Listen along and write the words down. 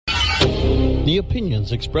The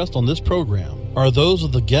opinions expressed on this program are those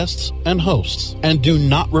of the guests and hosts and do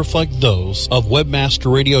not reflect those of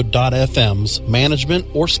WebmasterRadio.fm's management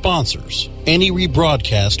or sponsors. Any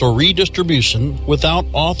rebroadcast or redistribution without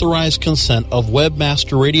authorized consent of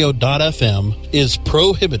WebmasterRadio.fm is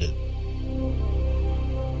prohibited.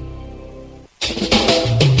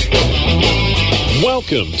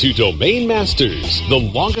 Welcome to Domain Masters, the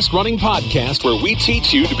longest-running podcast where we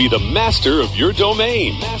teach you to be the master of your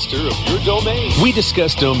domain. Master of your domain. We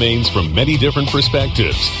discuss domains from many different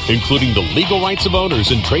perspectives, including the legal rights of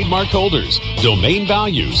owners and trademark holders, domain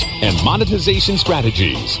values, and monetization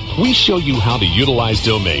strategies. We show you how to utilize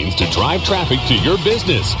domains to drive traffic to your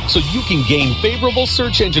business so you can gain favorable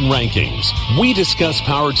search engine rankings. We discuss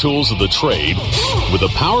power tools of the trade with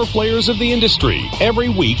the power players of the industry every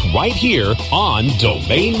week right here on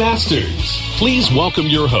Domain Masters. Please welcome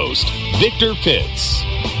your host, Victor Pitts.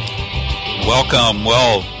 Welcome.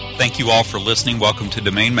 Well, thank you all for listening. Welcome to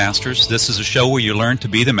Domain Masters. This is a show where you learn to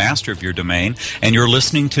be the master of your domain, and you're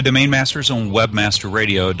listening to Domain Masters on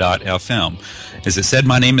WebmasterRadio.fm. As it said,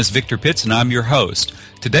 my name is Victor Pitts, and I'm your host.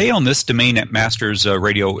 Today on this Domain Masters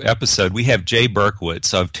radio episode, we have Jay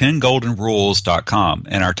Berkowitz of 10goldenrules.com,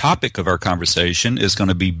 and our topic of our conversation is going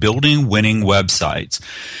to be building winning websites.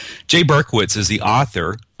 Jay Berkowitz is the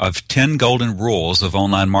author of 10 Golden Rules of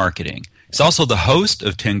Online Marketing. He's also the host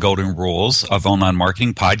of 10 Golden Rules of Online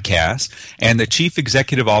Marketing podcast and the chief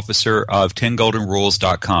executive officer of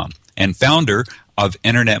 10goldenrules.com and founder of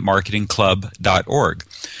InternetMarketingClub.org.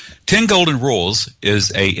 10 Golden Rules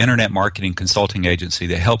is an internet marketing consulting agency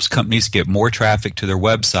that helps companies get more traffic to their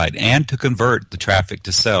website and to convert the traffic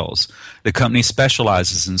to sales. The company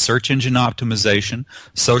specializes in search engine optimization,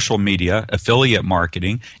 social media, affiliate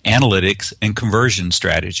marketing, analytics, and conversion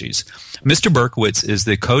strategies. Mr. Berkowitz is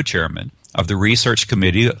the co-chairman of the research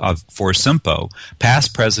committee for SIMPO,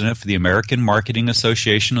 past president for the American Marketing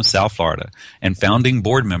Association of South Florida, and founding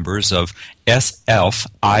board members of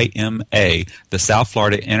SFIMA, the South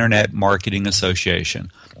Florida Internet Marketing Association.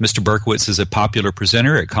 Mr. Berkowitz is a popular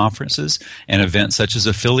presenter at conferences and events such as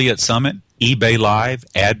Affiliate Summit, eBay Live,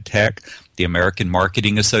 AdTech, the American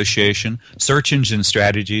Marketing Association, Search Engine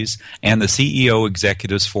Strategies, and the CEO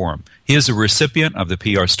Executives Forum. He is a recipient of the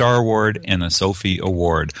PR Star Award and the Sophie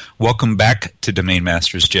Award. Welcome back to Domain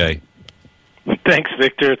Masters, Jay. Thanks,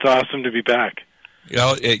 Victor. It's awesome to be back.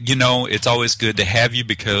 It's always good to have you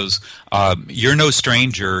because you're no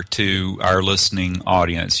stranger to our listening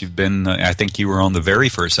audience. You've been, I think you were on the very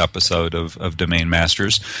first episode of Domain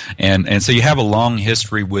Masters. And so you have a long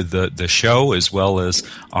history with the show as well as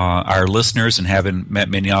our listeners and having met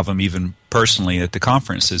many of them even personally at the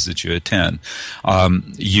conferences that you attend.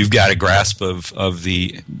 You've got a grasp of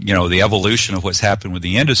the evolution of what's happened with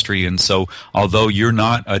the industry, and so although you're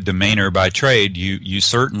not a domainer by trade, you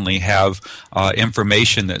certainly have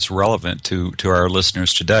information that's relevant to our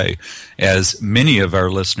listeners today, as many of our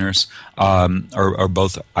listeners are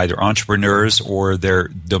both either entrepreneurs or they're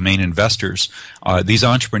domain investors. These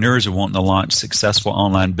entrepreneurs are wanting to launch successful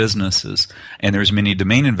online businesses, and there's many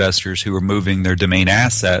domain investors who are moving their domain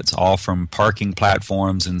assets all from parking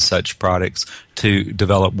platforms and such products to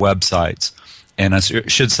develop websites. And I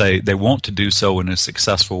should say they want to do so in a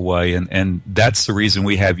successful way, and that's the reason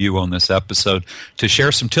we have you on this episode to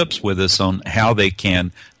share some tips with us on how they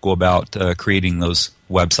can go about creating those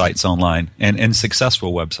websites online and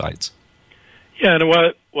successful websites. Yeah, and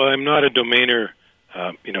while I'm not a domainer,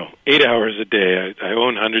 8 hours a day, I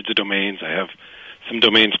own hundreds of domains. I have some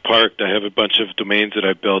domains parked. I have a bunch of domains that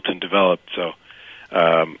I've built and developed. So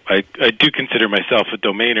I do consider myself a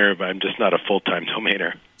domainer, but I'm just not a full-time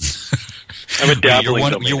domainer. I'm a dabbling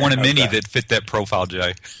domainer. You're one of many that fit that profile,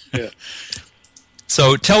 Jay. Yeah.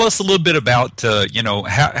 So tell us a little bit about,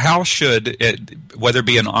 how should whether it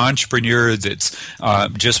be an entrepreneur that's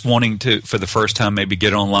just wanting to, for the first time, maybe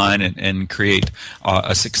get online and create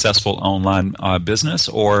a successful online business,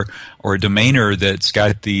 or a domainer that's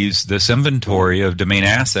got this inventory of domain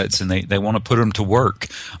assets and they want to put them to work.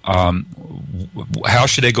 How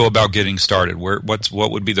should they go about getting started? What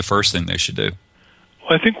would be the first thing they should do?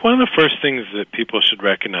 Well, I think one of the first things that people should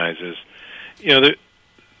recognize is,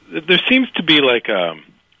 there seems to be like a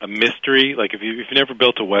mystery. Like if you've never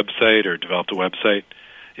built a website or developed a website,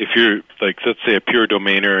 if you're like, let's say, a pure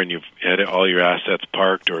domainer and you've had all your assets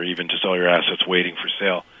parked or even just all your assets waiting for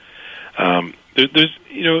sale, there's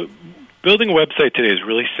building a website today is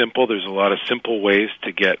really simple. There's a lot of simple ways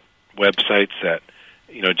to get websites that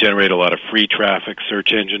generate a lot of free traffic,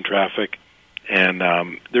 search engine traffic, and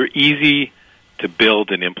they're easy to build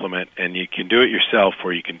and implement, and you can do it yourself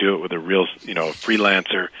or you can do it with a real,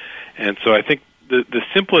 freelancer. And so I think the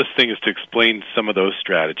simplest thing is to explain some of those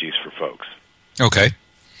strategies for folks. Okay.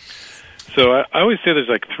 So I always say there's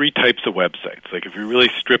like three types of websites. Like if you really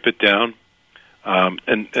strip it down,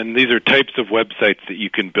 and these are types of websites that you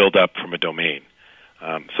can build up from a domain.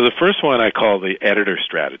 So the first one I call the editor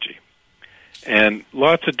strategy. And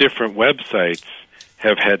lots of different websites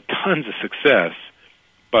have had tons of success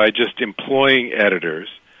by just employing editors,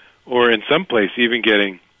 or in some places even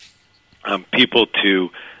getting people to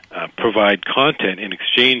provide content in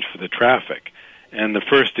exchange for the traffic. And the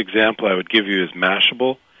first example I would give you is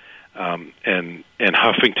Mashable and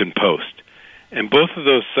Huffington Post. And both of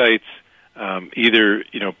those sites either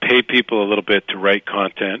pay people a little bit to write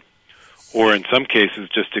content, or in some cases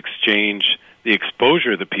just exchange the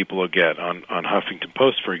exposure that people will get on Huffington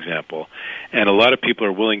Post, for example. And a lot of people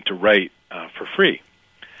are willing to write for free.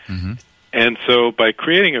 Mm-hmm. And so by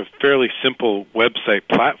creating a fairly simple website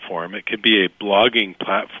platform, it could be a blogging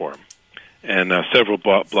platform. And several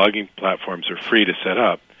blogging platforms are free to set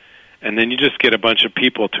up. And then you just get a bunch of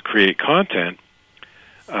people to create content.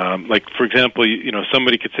 Like, for example,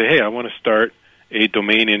 somebody could say, hey, I want to start a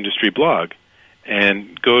domain industry blog.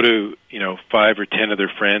 And go to 5 or 10 of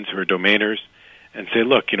their friends who are domainers and say,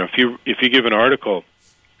 look, if you give an article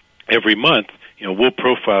every month, we'll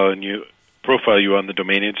profile you on the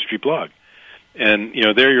domain industry blog. And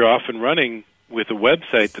there you're off and running with a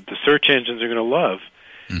website that the search engines are going to love,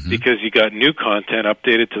 mm-hmm. because you got new content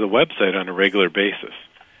updated to the website on a regular basis.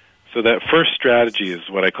 So that first strategy is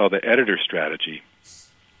what I call the editor strategy,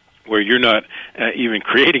 where you're not even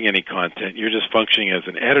creating any content. You're just functioning as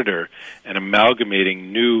an editor and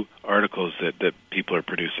amalgamating new articles that people are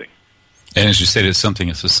producing. And as you said, it's something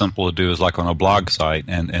that's as simple to do as like on a blog site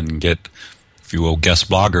and get, if you will, guest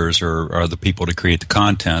bloggers or the people to create the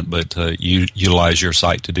content, but you utilize your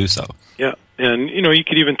site to do so. Yeah, and you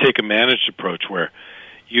could even take a managed approach where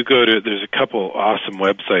you go to, there's a couple awesome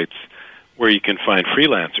websites where you can find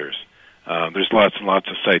freelancers. There's lots and lots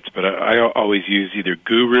of sites, but I always use either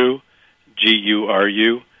Guru,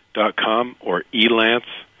 GURU.com, or Elance,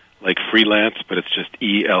 like freelance, but it's just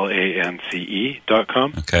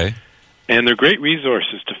ELANCE.com. Okay. And they're great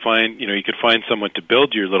resources to find, you could find someone to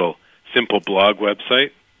build your little simple blog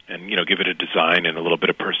website and, give it a design and a little bit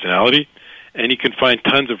of personality. And you can find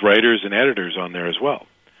tons of writers and editors on there as well.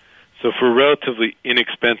 So for a relatively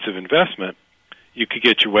inexpensive investment, you could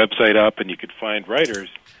get your website up and you could find writers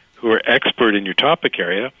who are expert in your topic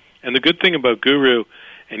area. And the good thing about Guru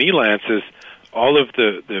and Elance is all of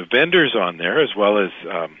the vendors on there, as well as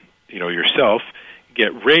yourself,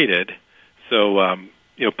 get rated. So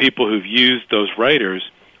people who've used those writers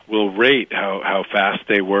will rate how fast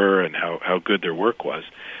they were and how good their work was.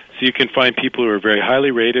 So you can find people who are very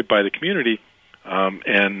highly rated by the community,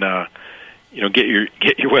 and get your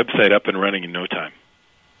website up and running in no time.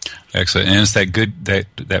 Excellent. And it's that good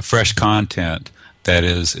that fresh content that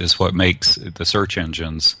is what makes the search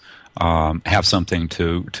engines have something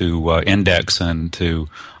to index and to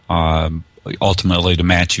ultimately to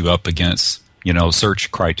match you up against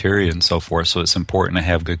search criteria and so forth. So it's important to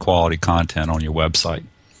have good quality content on your website.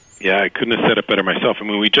 Yeah, I couldn't have said it better myself. I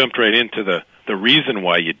mean, we jumped right into the reason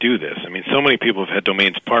why you do this. I mean, so many people have had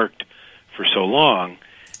domains parked for so long,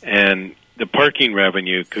 and the parking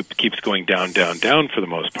revenue keeps going down for the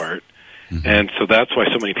most part. Mm-hmm. And so that's why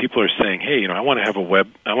so many people are saying, hey, I want to have I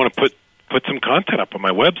want to put some content up on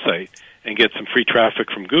my website and get some free traffic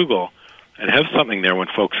from Google and have something there when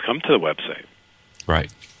folks come to the website. Right.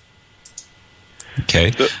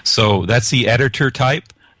 Okay. So that's the editor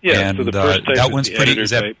type. Yeah, and so the first type that one's is pretty. Is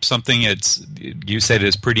that type. Something you said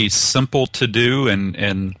is pretty simple to do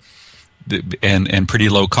and pretty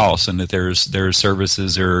low cost, and that there's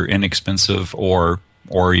services are inexpensive or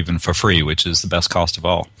even for free, which is the best cost of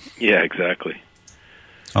all. Yeah, exactly.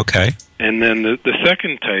 Okay. And then the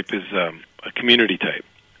second type is a community type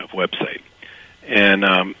of website, and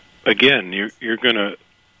again, you're going to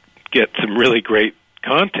get some really great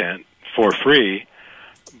content for free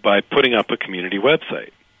by putting up a community website.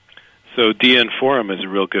 So DN Forum is a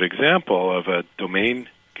real good example of a domain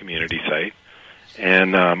community site,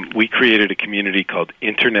 and we created a community called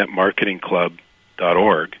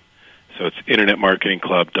InternetMarketingClub.org. So it's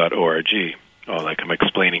InternetMarketingClub.org. Oh, like I'm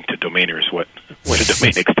explaining to domainers what a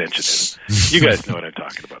domain extension is. You guys know what I'm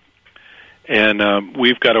talking about. And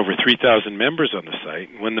we've got over 3,000 members on the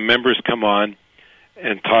site. When the members come on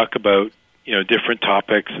and talk about different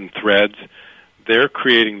topics and threads, they're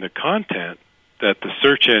creating the content that the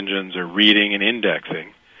search engines are reading and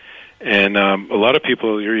indexing. And a lot of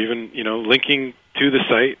people are even, linking to the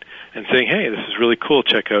site and saying, hey, this is really cool,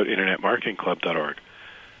 check out InternetMarketingClub.org.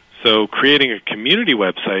 So creating a community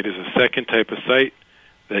website is a second type of site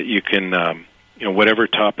that you can, whatever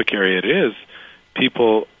topic area it is,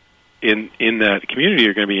 people in that community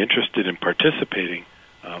are going to be interested in participating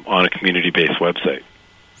on a community-based website.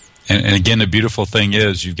 And again, the beautiful thing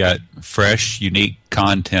is you've got fresh, unique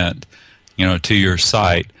content, to your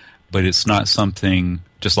site, but it's not something,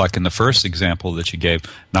 just like in the first example that you gave,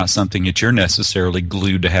 not something that you're necessarily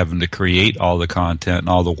glued to having to create all the content and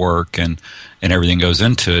all the work and everything goes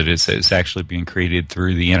into it. It's actually being created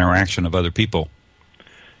through the interaction of other people.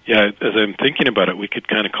 Yeah, as I'm thinking about it, we could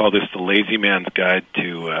kind of call this the lazy man's guide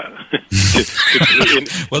to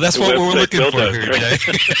well, that's what we're looking for here, Jay.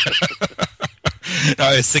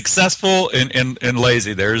 It's successful and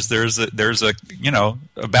lazy. There's a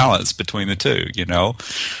a balance between the two.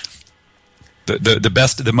 The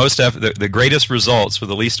best, the most effort, the greatest results with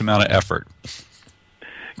the least amount of effort.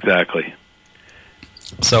 Exactly.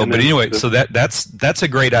 So, but anyway, so that's a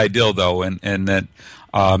great ideal though, and that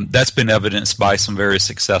that's been evidenced by some very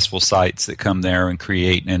successful sites that come there and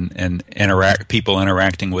create and interact, people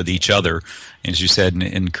interacting with each other, as you said,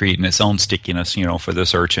 and creating its own stickiness, for the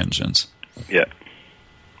search engines. Yeah.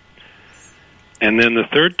 And then the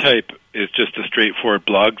third type is just a straightforward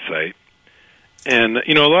blog site. And,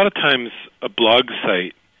 a lot of times a blog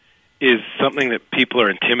site is something that people are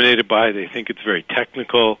intimidated by. They think it's very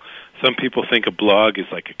technical. Some people think a blog is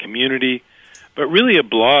like a community. But really a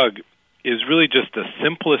blog is really just the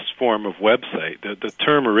simplest form of website. The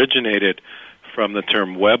term originated from the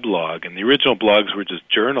term weblog, and the original blogs were just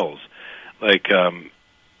journals. Like,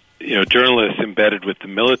 journalists embedded with the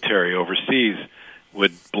military overseas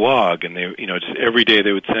would blog, and they, just every day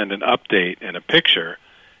they would send an update and a picture.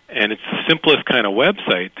 And it's the simplest kind of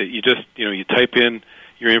website that you just, you type in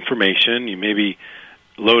your information, you maybe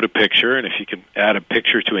load a picture, and if you can add a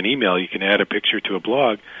picture to an email, you can add a picture to a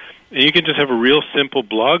blog. And you can just have a real simple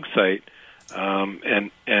blog site.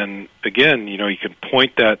 And again, you can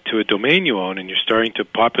point that to a domain you own, and you're starting to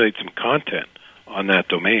populate some content on that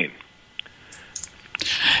domain.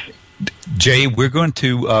 Jay, we're going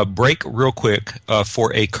to break real quick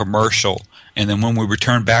for a commercial. And then when we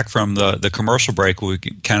return back from the commercial break, we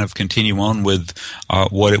can kind of continue on with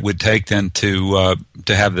what it would take then to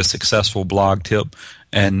have the successful blog tip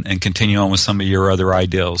and continue on with some of your other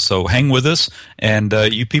ideals. So hang with us, and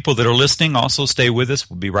you people that are listening also stay with us.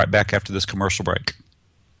 We'll be right back after this commercial break.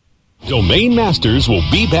 Domain Masters will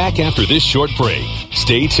be back after this short break.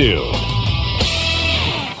 Stay tuned.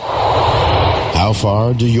 How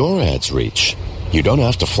far do your ads reach? You don't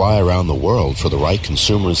have to fly around the world for the right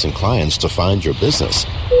consumers and clients to find your business.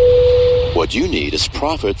 What you need is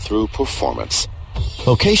profit through performance.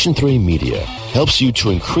 Location 3 Media helps you to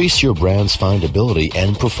increase your brand's findability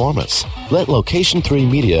and performance. Let Location 3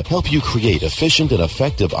 Media help you create efficient and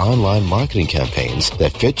effective online marketing campaigns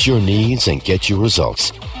that fit your needs and get you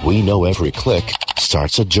results. We know every click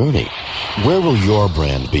starts a journey. Where will your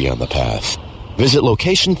brand be on the path? Visit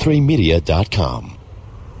location3media.com.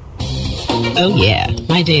 Oh yeah,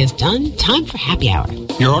 my day is done. Time for happy hour.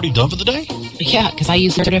 You're already done for the day? Yeah, because I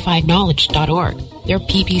use CertifiedKnowledge.org. Their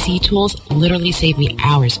PPC tools literally save me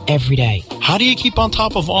hours every day. How do you keep on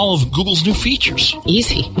top of all of Google's new features?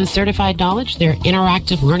 Easy. With Certified Knowledge, their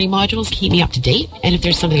interactive learning modules keep me up to date. And if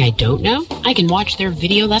there's something I don't know, I can watch their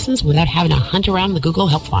video lessons without having to hunt around the Google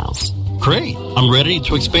help files. Great. I'm ready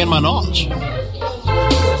to expand my knowledge.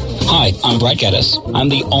 Hi, I'm Brett Geddes. I'm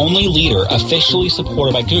the only leader officially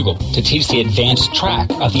supported by Google to teach the advanced track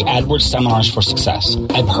of the AdWords Seminars for Success.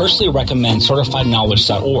 I personally recommend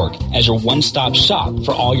CertifiedKnowledge.org as your one-stop shop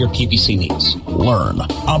for all your PPC needs. Learn,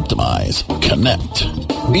 optimize, connect.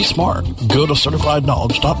 Be smart. Go to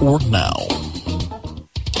CertifiedKnowledge.org now.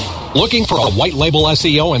 Looking for a white label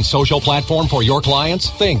SEO and social platform for your clients?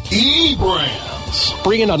 Think eBrands.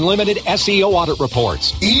 Free and unlimited SEO audit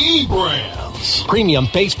reports. eBrands. Premium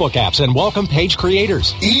Facebook apps and welcome page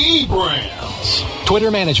creators. eBrands.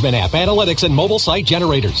 Twitter management app, analytics, and mobile site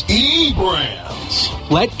generators. eBrands.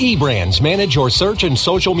 Let eBrands manage your search and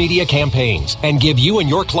social media campaigns and give you and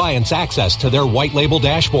your clients access to their white label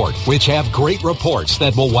dashboard, which have great reports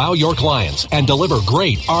that will wow your clients and deliver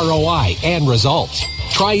great ROI and results.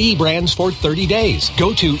 Try eBrands for 30 days.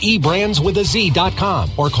 Go to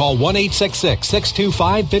eBrandsWithAZ.com or call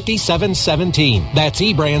 1-866-625-5717. That's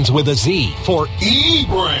eBrands with a Z for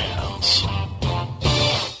eBrands.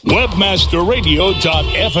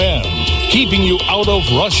 WebmasterRadio.fm, keeping you out of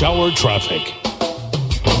rush hour traffic.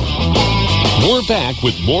 We're back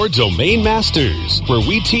with more Domain Masters, where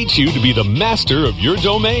we teach you to be the master of your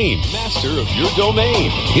domain. Master of your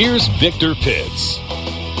domain. Here's Victor Pitts.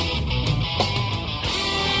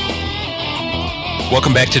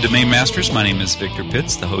 Welcome back to Domain Masters. My name is Victor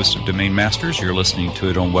Pitts, the host of Domain Masters. You're listening to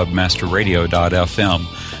it on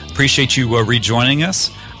WebmasterRadio.fm. Appreciate you rejoining us.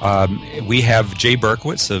 We have Jay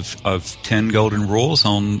Berkowitz of 10 Golden Rules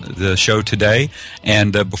on the show today.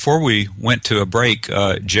 And before we went to a break,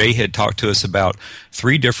 Jay had talked to us about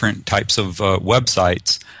 3 different types of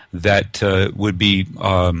websites that would be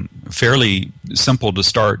fairly simple to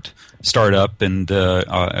start up and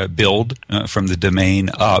build from the domain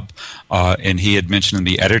up. And he had mentioned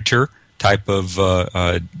the editor type of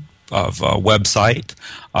website,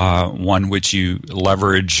 one which you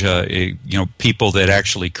leverage, people that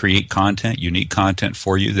actually create content, unique content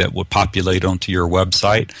for you that will populate onto your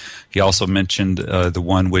website. He also mentioned the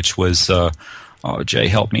one which was, Jay,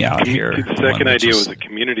 help me out here. The second idea was a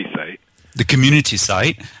community site. The community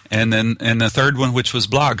site, and the third one, which was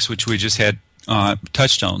blogs, which we just had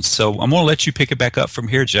touched on. So I'm going to let you pick it back up from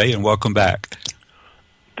here, Jay, and welcome back.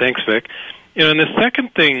 Thanks, Vic. And the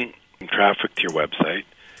second thing, traffic to your website.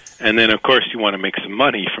 And then, of course, you want to make some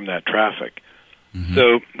money from that traffic. Mm-hmm.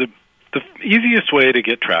 So the easiest way to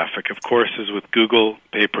get traffic, of course, is with Google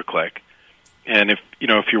pay-per-click. And if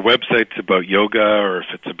your website's about yoga or if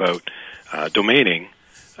it's about domaining,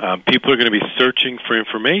 people are going to be searching for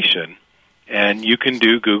information, and you can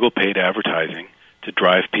do Google paid advertising to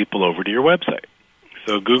drive people over to your website.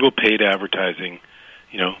 So Google paid advertising,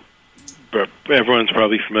 everyone's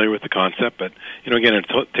probably familiar with the concept, but again, it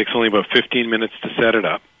takes only about 15 minutes to set it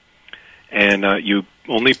up. And you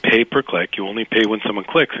only pay per click. You only pay when someone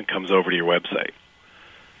clicks and comes over to your website.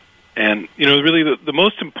 And, really the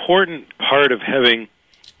most important part of having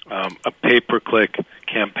a pay-per-click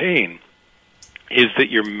campaign is that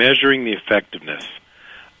you're measuring the effectiveness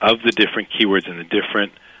of the different keywords and the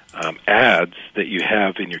different ads that you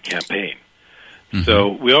have in your campaign. Mm-hmm. So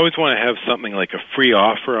we always want to have something like a free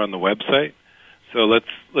offer on the website. So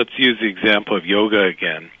let's use the example of yoga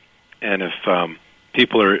again. And if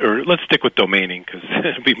people or let's stick with domaining because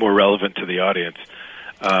it'll be more relevant to the audience.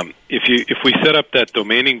 If we set up that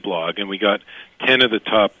domaining blog and we got 10 of the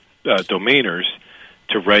top domainers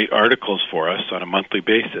to write articles for us on a monthly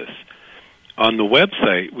basis, on the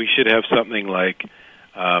website we should have something like,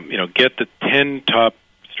 get the 10 top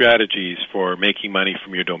strategies for making money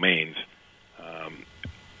from your domains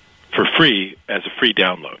for free as a free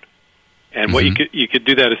download. And mm-hmm. what you could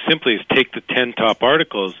do that as simply as take the 10 top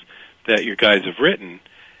articles that your guys have written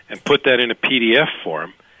and put that in a PDF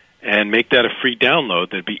form and make that a free download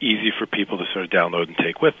that'd be easy for people to sort of download and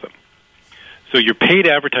take with them. So your paid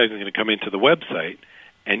advertising is going to come into the website,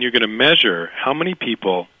 and you're going to measure how many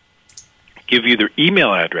people give you their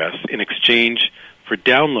email address in exchange for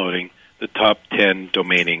downloading the top 10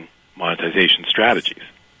 domaining monetization strategies.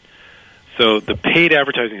 So the paid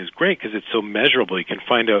advertising is great because it's so measurable. You can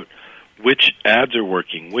find out which ads are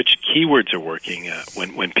working, which keywords are working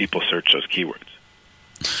when people search those keywords.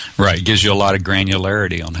 Right. It gives you a lot of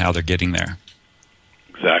granularity on how they're getting there.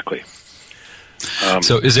 Exactly.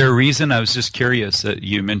 So is there a reason, I was just curious, that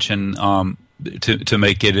you mentioned to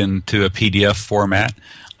make it into a PDF format?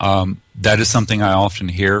 That is something I often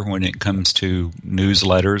hear when it comes to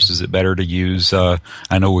newsletters. Is it better to use, I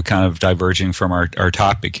know we're kind of diverging from our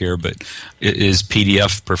topic here, but is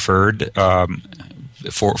PDF preferred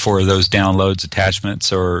for those downloads,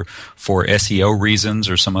 attachments, or for SEO reasons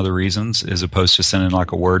or some other reasons, as opposed to sending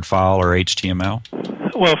like a Word file or HTML?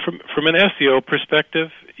 Well, from an SEO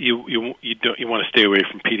perspective, you want to stay away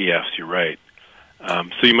from PDFs. You're right.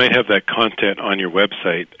 So you might have that content on your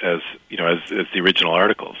website as the original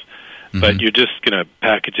articles, mm-hmm. but you're just going to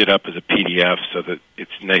package it up as a PDF so that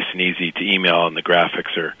it's nice and easy to email, and the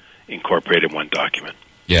graphics are incorporated in one document.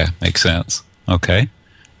 Yeah, makes sense. Okay,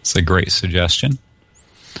 it's a great suggestion.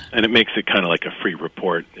 And it makes it kind of like a free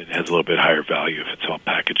report. It has a little bit higher value if it's all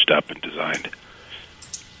packaged up and designed.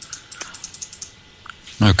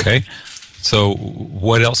 Okay. So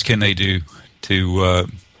what else can they do to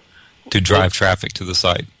drive traffic to the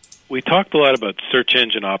site? We talked a lot about search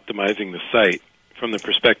engine optimizing the site from the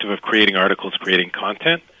perspective of creating articles, creating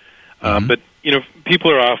content. Mm-hmm. But, people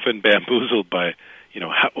are often bamboozled by,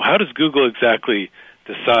 how does Google exactly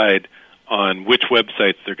decide on which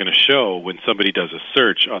websites they're going to show when somebody does a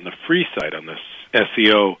search on the free side, on the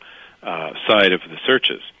SEO side of the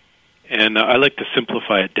searches. And I like to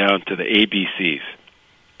simplify it down to the ABCs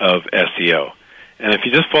of SEO. And if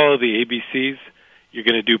you just follow the ABCs, you're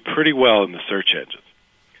going to do pretty well in the search engines.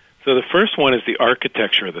 So the first one is the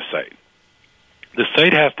architecture of the site. The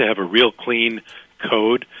site has to have a real clean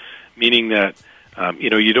code, meaning that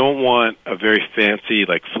you don't want a very fancy,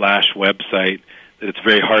 like Flash website that it's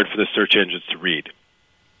very hard for the search engines to read.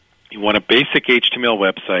 You want a basic HTML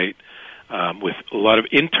website with a lot of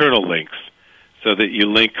internal links so that you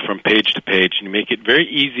link from page to page, and you make it very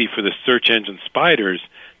easy for the search engine spiders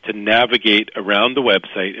to navigate around the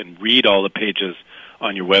website and read all the pages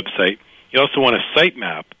on your website. You also want a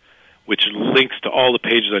sitemap, which links to all the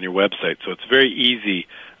pages on your website. So it's very easy,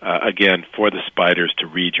 again, for the spiders to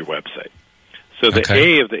read your website. So the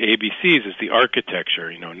A of the ABCs is the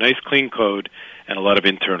architecture, nice clean code and a lot of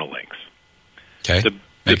internal links. Okay,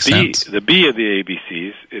 makes sense. The B of the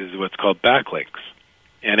ABCs is what's called backlinks.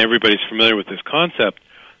 And everybody's familiar with this concept.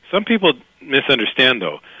 Some people misunderstand,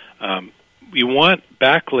 though. You want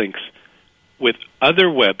backlinks with other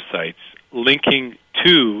websites linking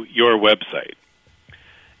to your website.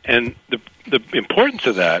 And the importance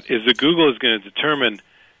of that is that Google is going to determine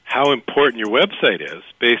how important your website is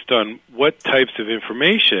based on what types of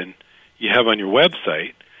information you have on your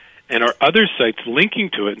website, and are other sites linking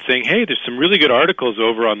to it and saying, hey, there's some really good articles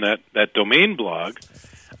over on that domain blog.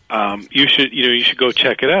 You should go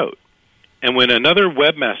check it out. And when another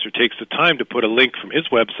webmaster takes the time to put a link from his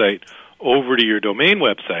website over to your domain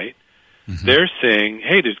website, they're saying,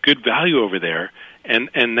 hey, there's good value over there, and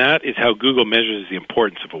that is how Google measures the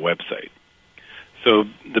importance of a website. So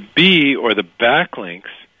the B, or the backlinks,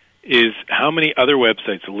 is how many other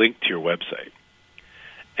websites link to your website.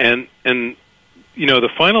 And the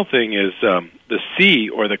final thing is the C,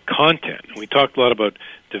 or the content. And we talked a lot about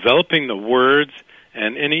developing the words,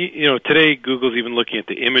 and today Google's even looking at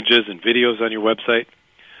the images and videos on your website.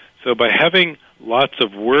 So by having lots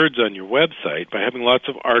of words on your website, by having lots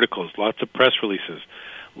of articles, lots of press releases,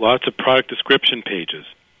 lots of product description pages,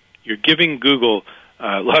 you're giving Google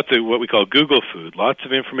lots of what we call Google food, lots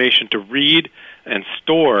of information to read and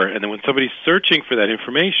store, and then when somebody's searching for that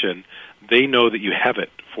information, they know that you have it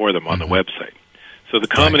for them on the website. So the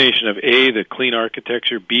combination of A, the clean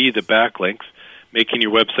architecture, B, the backlinks, making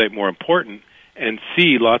your website more important, and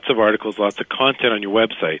C, lots of articles, lots of content on your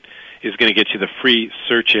website, is going to get you the free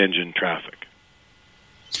search engine traffic.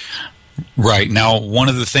 Right. Now, one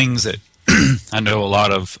of the things that I know a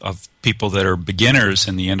lot of people that are beginners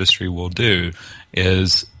in the industry will do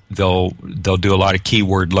is they'll do a lot of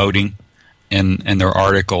keyword loading in their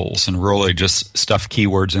articles and really just stuff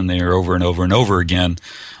keywords in there over and over and over again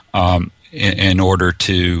in order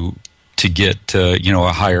to get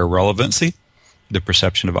a higher relevancy, the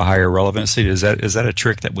perception of a higher relevancy. Is that a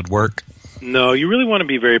trick that would work? No, you really want to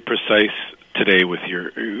be very precise today with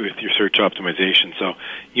your search optimization. So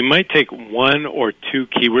you might take one or two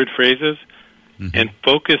keyword phrases and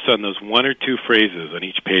focus on those one or two phrases on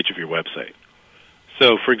each page of your website.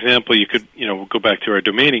 So, for example, you could, we'll go back to our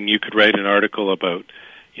domaining. You could write an article about,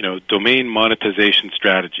 domain monetization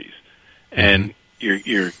strategies, and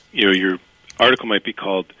your article might be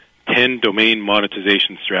called 10 Domain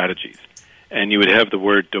Monetization Strategies, and you would have the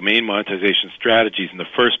word domain monetization strategies in the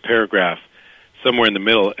first paragraph, somewhere in the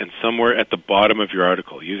middle, and somewhere at the bottom of your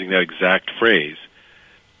article, using that exact phrase.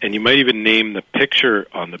 And you might even name the picture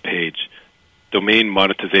on the page Domain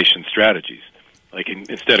Monetization Strategies. Like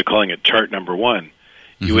instead of calling it chart number 1,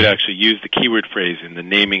 you would actually use the keyword phrase in the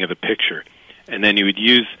naming of the picture. And then you would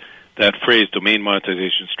use that phrase, Domain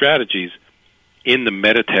Monetization Strategies, in the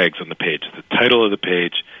meta tags on the page, the title of the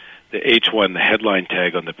page, the H1, the headline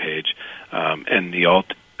tag on the page, and the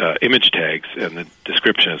alt image tags and the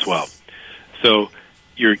description as well. So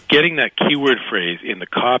you're getting that keyword phrase in the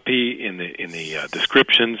copy, in the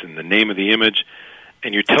descriptions, in the name of the image,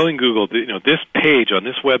 and you're telling Google that, this page on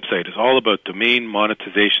this website is all about domain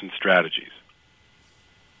monetization strategies.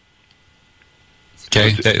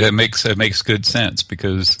 Okay, that makes good sense,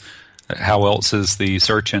 because how else is the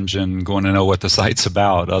search engine going to know what the site's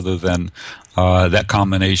about other than that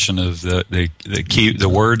combination of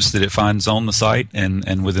the words that it finds on the site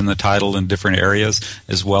and within the title in different areas,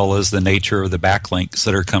 as well as the nature of the backlinks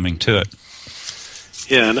that are coming to it.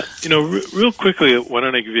 Yeah, and real quickly, why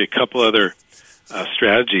don't I give you a couple other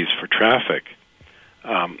strategies for traffic?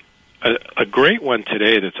 A great one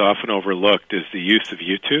today that's often overlooked is the use of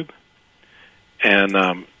YouTube. And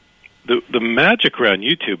the magic around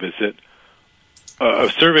YouTube is that a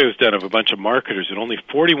survey was done of a bunch of marketers, and only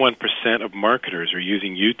 41% of marketers are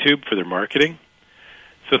using YouTube for their marketing.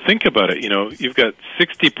 So think about it. You've got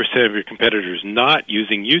 60% of your competitors not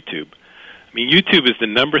using YouTube. I mean, YouTube is the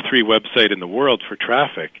number 3 website in the world for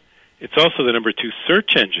traffic. It's also the number 2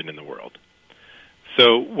 search engine in the world.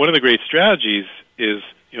 So one of the great strategies is,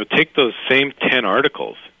 take those same 10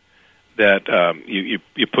 articles that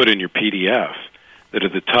you put in your PDF that are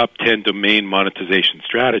the top 10 domain monetization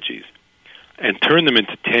strategies, and turn them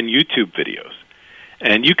into 10 YouTube videos.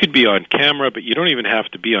 And you could be on camera, but you don't even have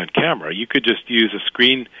to be on camera. You could just use a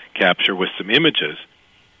screen capture with some images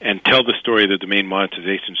and tell the story of the domain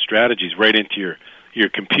monetization strategies right into your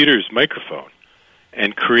computer's microphone,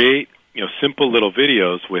 and create simple little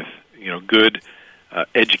videos with good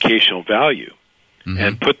educational value.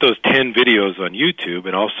 and put those 10 videos on YouTube,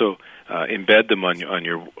 and also embed them on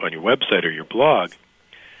your website or your blog.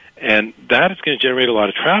 And that is going to generate a lot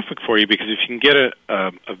of traffic for you, because if you can get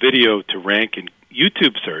a video to rank in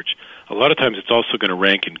YouTube search, a lot of times it's also going to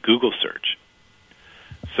rank in Google search.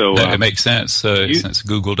 So it makes sense since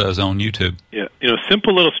Google does own YouTube. Yeah,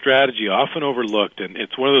 simple little strategy, often overlooked, and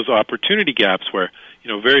it's one of those opportunity gaps where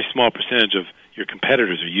a very small percentage of your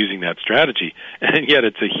competitors are using that strategy, and yet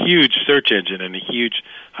it's a huge search engine and a huge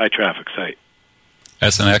high traffic site.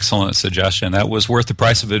 That's an excellent suggestion. That was worth the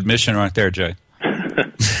price of admission right there, Jay.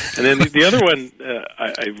 And then the other one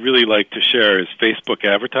I really like to share is Facebook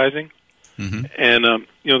advertising. Mm-hmm. And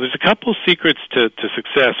there's a couple secrets to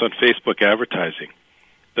success on Facebook advertising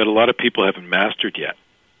that a lot of people haven't mastered yet.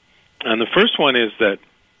 And the first one is that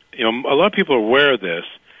a lot of people are aware of this,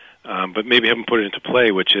 but maybe haven't put it into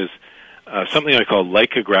play, which is something I call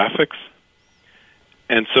lycographics.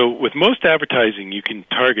 And so with most advertising, you can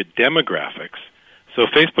target demographics. So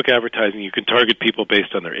Facebook advertising, you can target people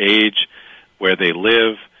based on their age, where they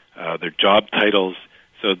live, their job titles,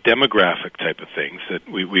 so demographic type of things that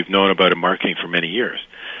we've known about in marketing for many years.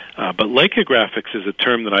 But lycographics is a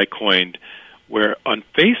term that I coined, where on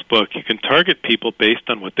Facebook you can target people based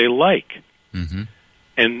on what they like,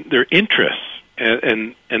 and their interests,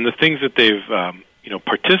 and the things that they've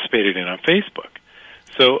participated in on Facebook.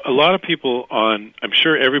 So a lot of people I'm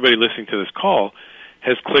sure everybody listening to this call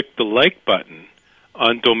has clicked the like button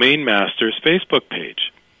on Domain Master's Facebook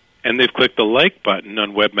page, and they've clicked the like button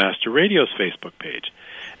on Webmaster Radio's Facebook page,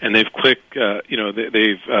 and they've clicked,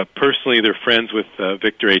 personally they're friends with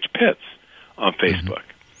Victor H. Pitts on Facebook.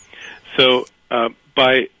 So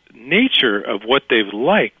by nature of what they've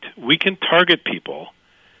liked, we can target people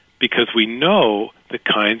because we know the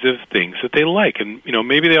kinds of things that they like. And,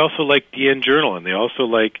 maybe they also like DN Journal, and they also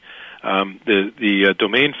like the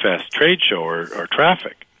Domain Fest trade show or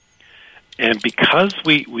Traffic. And because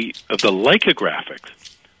we of the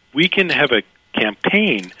lycographics, we can have a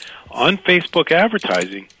campaign on Facebook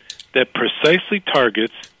advertising that precisely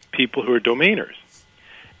targets people who are domainers.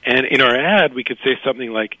 And in our ad, we could say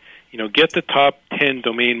something like, get the top 10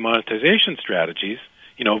 domain monetization strategies,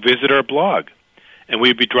 visit our blog. And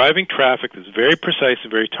we'd be driving traffic that's very precise and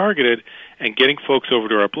very targeted, and getting folks over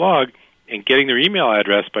to our blog and getting their email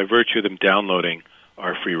address by virtue of them downloading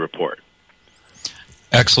our free report.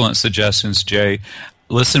 Excellent suggestions, Jay.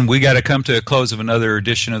 Listen, we got to come to a close of another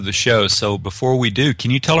edition of the show. So before we do,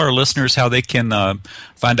 can you tell our listeners how they can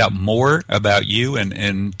find out more about you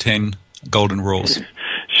and 10 Golden Rules?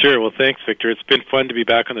 Sure. Well, thanks, Victor. It's been fun to be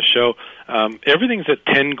back on the show. Everything's at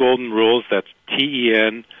 10 Golden Rules. That's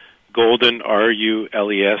TEN Golden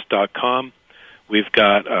RULES.com. We've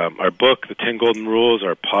got our book, The 10 Golden Rules,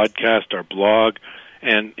 our podcast, our blog,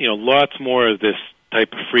 and lots more of this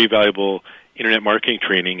type of free, valuable internet marketing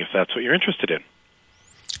training if that's what you're interested in.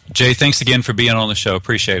 Jay, thanks again for being on the show.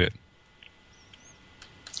 Appreciate it.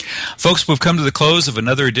 Folks, we've come to the close of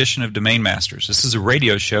another edition of Domain Masters. This is a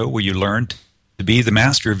radio show where you learn to be the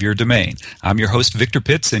master of your domain. I'm your host, Victor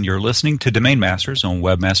Pitts, and you're listening to Domain Masters on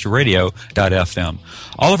webmasterradio.fm.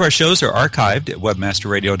 All of our shows are archived at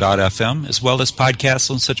webmasterradio.fm, as well as podcasts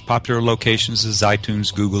on such popular locations as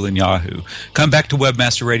iTunes, Google, and Yahoo. Come back to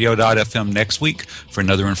webmasterradio.fm next week for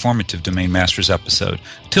another informative Domain Masters episode.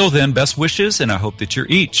 Till then, best wishes, and I hope that you're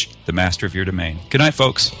each the master of your domain. Good night,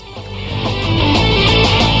 folks.